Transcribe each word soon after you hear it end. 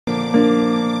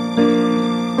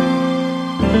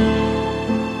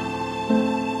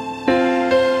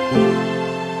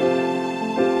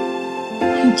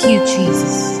Thank you,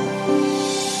 Jesus.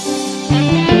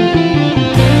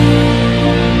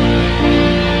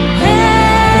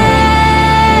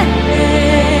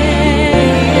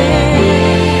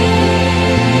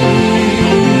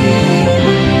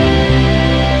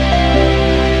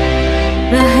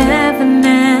 The heaven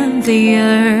and the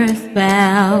earth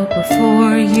bow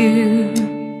before you.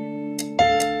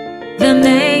 The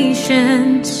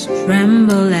nations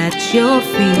tremble at your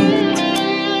feet.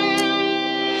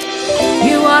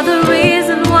 You are the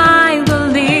reason why we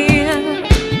live,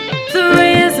 the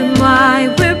reason why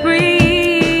we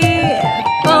breathe.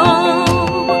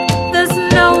 Oh, there's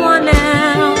no one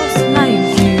else like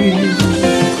you.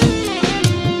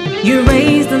 You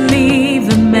raised the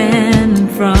living man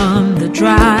from the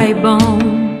dry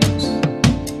bones.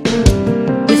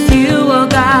 With you, oh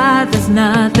God, there's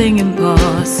nothing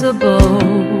impossible.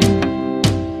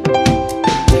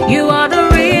 You are the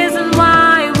reason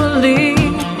why we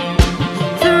live,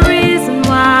 the reason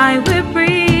why we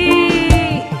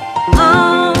breathe.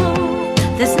 Oh,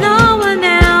 there's no one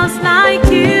else like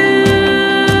you.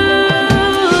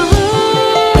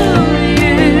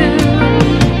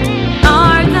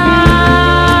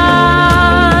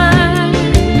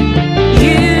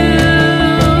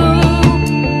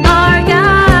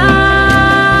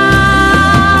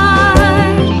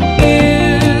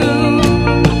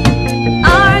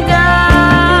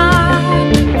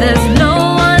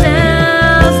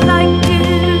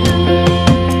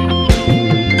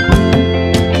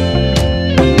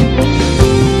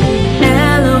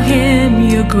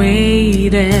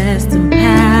 Greatest in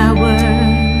power.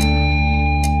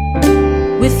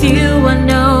 With you I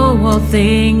know all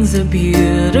things are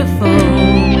beautiful.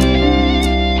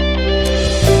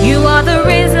 You are the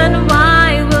reason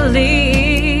why we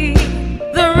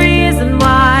live, the reason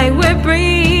why we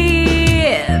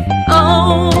breathe.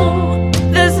 Oh,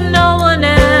 there's no one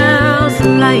else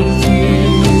like you.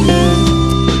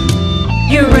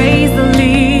 You raised the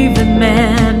living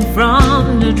man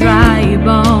from the dry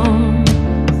bones.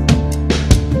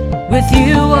 With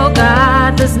you, oh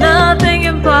God, there's nothing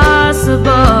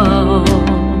impossible.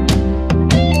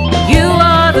 You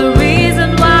are the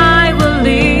reason why we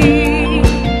live,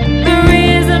 the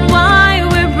reason why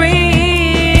we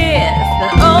breathe.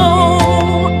 Oh,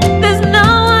 there's no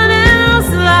one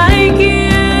else like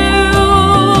you.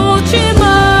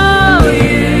 Chimo,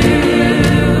 you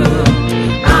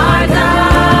are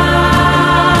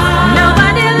God.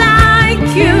 Nobody like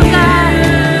you, God.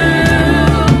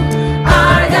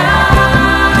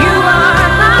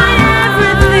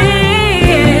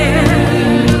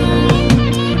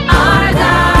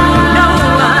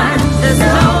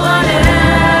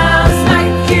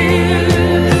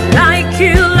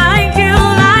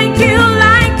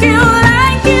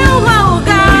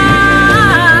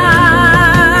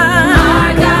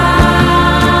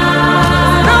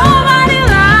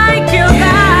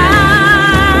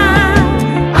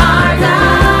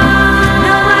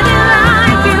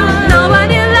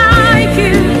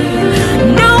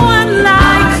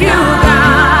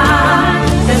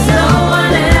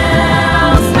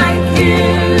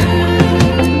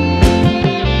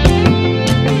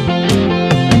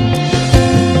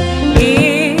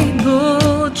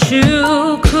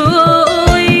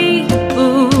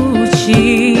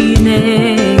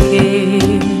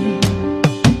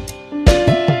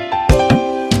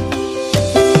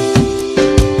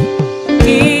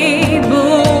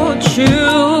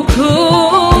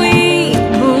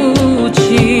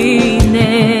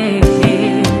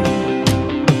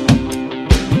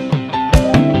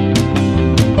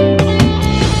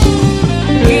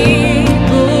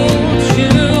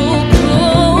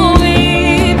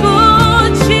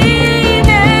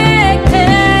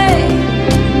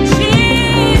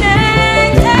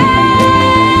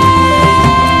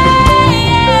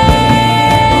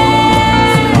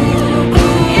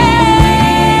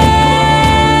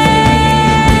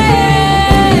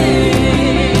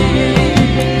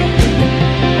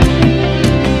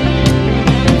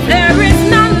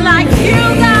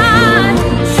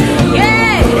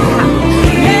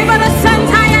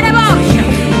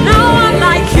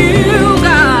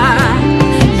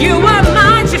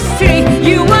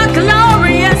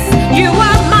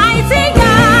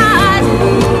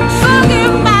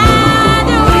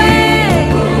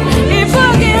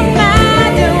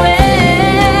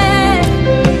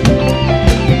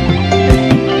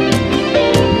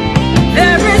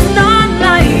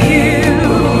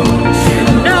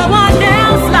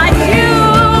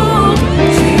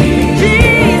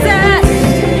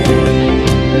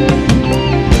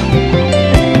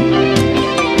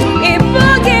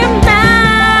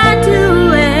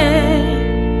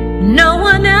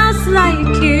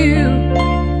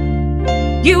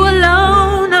 You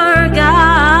alone are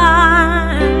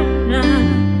God.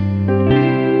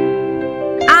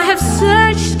 I have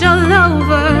searched all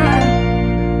over,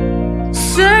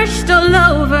 searched all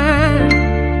over.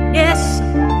 Yes,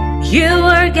 you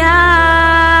are God.